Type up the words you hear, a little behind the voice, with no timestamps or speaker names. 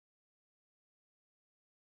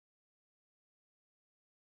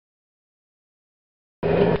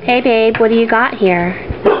Hey babe, what do you got here?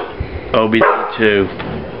 OBD II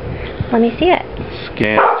Let me see it.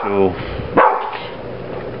 Scanner tool.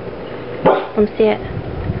 Let me see it.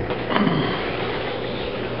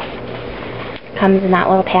 Comes in that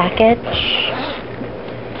little package.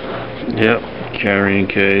 Yep, carrying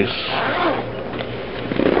case.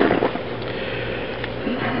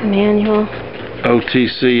 Manual.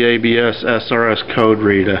 OTC ABS SRS code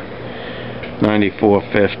reader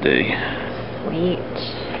 9450.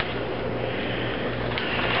 Sweet.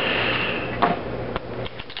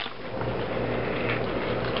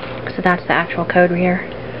 So that's the actual code reader.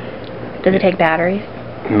 Does it take batteries?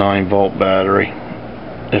 9-volt battery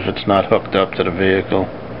if it's not hooked up to the vehicle.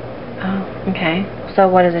 Oh, okay. So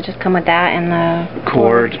what does it just come with that and the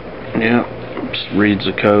Cord? Yeah, just reads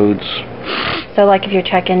the codes. So like if your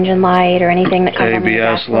check engine light or anything that comes on the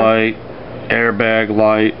ABS light, airbag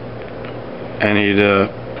light, any of the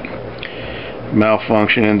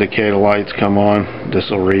malfunction indicator lights come on, this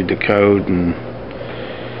will read the code and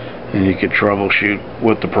you can troubleshoot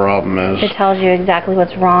what the problem is. It tells you exactly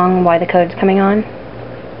what's wrong, why the code's coming on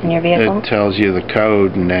in your vehicle? It tells you the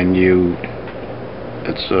code, and then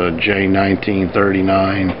it's a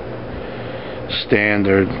J1939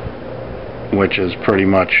 standard, which is pretty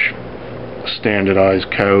much standardized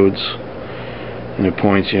codes, and it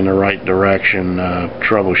points you in the right direction,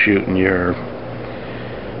 troubleshooting your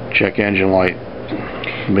check engine light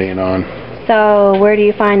being on. So where do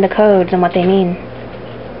you find the codes and what they mean?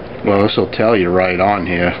 Well, this will tell you right on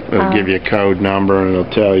here. It'll give you a code number, and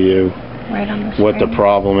it'll tell you right on the what the screen.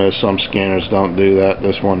 problem is. Some scanners don't do that.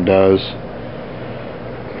 This one does.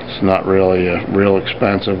 It's not really a real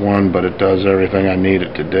expensive one, but it does everything I need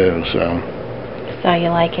it to do. So you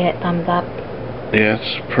like it? Thumbs up? Yeah,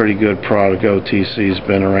 it's a pretty good product. OTC's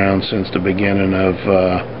been around since the beginning of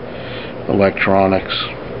electronics.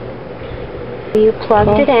 You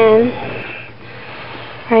plugged it in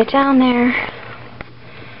right down there.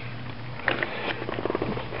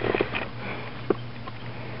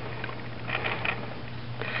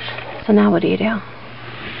 So now what do? Start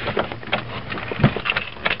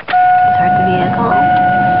the vehicle.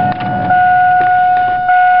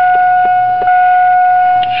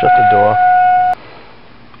 Shut the door.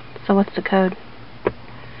 So what's the code?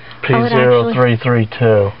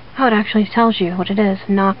 P0332. Oh, it actually tells you what it is.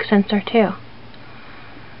 Knock sensor 2.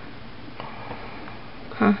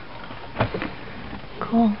 Huh.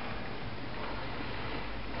 Cool.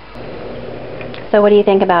 So what do you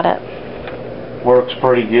think about it? Works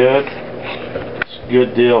pretty good. It's a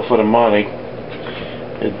good deal for the money.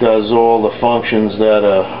 It does all the functions that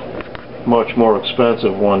a much more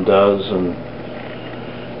expensive one does, and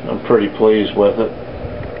I'm pretty pleased with it.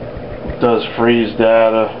 It does freeze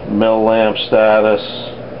data, mill lamp status,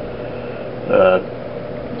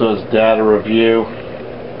 does data review,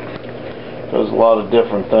 does a lot of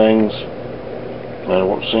different things, and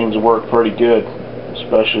it seems to work pretty good,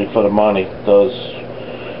 especially for the money. It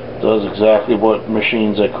does exactly what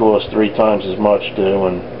machines that cost 3 times as much do,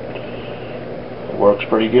 and it works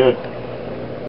pretty good.